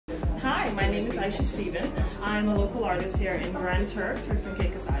my name is Aysha Stephen. I'm a local artist here in Grand Turk, Turks and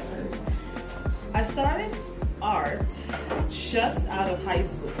Caicos Islands. I started art just out of high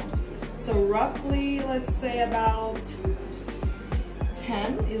school. So roughly, let's say about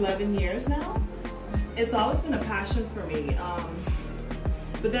 10, 11 years now. It's always been a passion for me.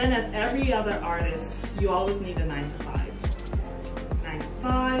 But then as every other artist, you always need a 9 to 5. 9 to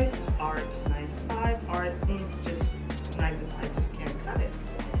 5, art, 9 to 5, art, just 9 to 5, just can't cut it.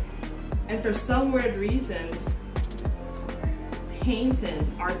 And for some weird reason,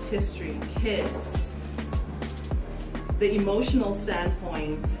 painting, artistry, kids, the emotional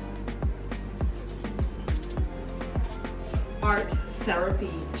standpoint, art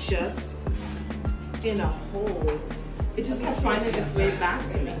therapy, just in a whole, it just kept finding its way back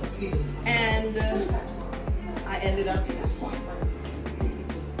to me. And I ended up to this point.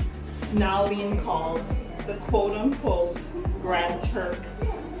 Now being called the quote-unquote Grand Turk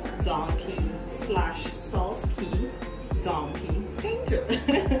donkey / salt key donkey painter.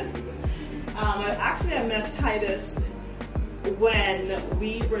 I met Titus when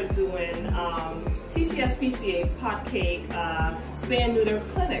we were doing TCSPCA pot cake spay and neuter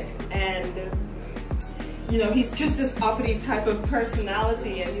clinic, and you know, he's just this uppity type of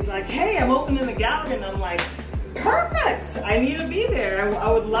personality, and he's like, hey, I'm opening a gallery, and I'm like, perfect, I need to be there. I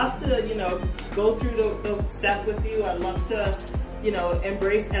would love to, you know, go through the step with you. I'd love to, you know,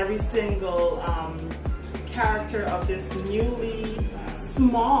 embrace every single character of this newly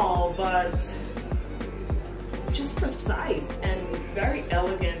small but just precise and very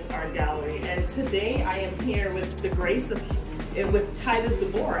elegant art gallery. And today I am here with the grace of, with Titus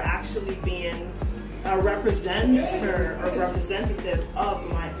DeBoer actually being a representative of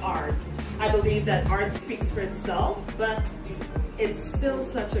my art. I believe that art speaks for itself, but it's still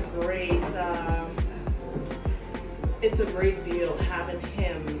such a great, it's a great deal having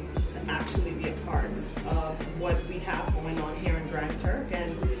him to actually be a part of what we have going on here in Grand Turk,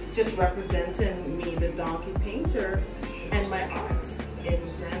 and just representing me, the donkey painter, and my art in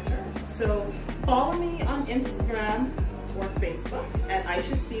Grand Turk. So follow me on Instagram or Facebook at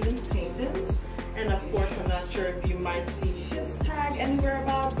Aysha Stevens Paintings. And of course, I'm not sure if you might see his tag anywhere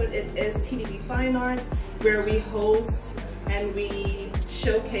about, but it is TDB Fine Arts, where we host and we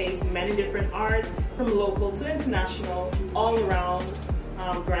showcase many different arts from local to international all around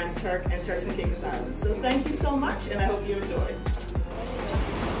Grand Turk and Turks and Caicos Islands. So thank you so much, and I hope you enjoy.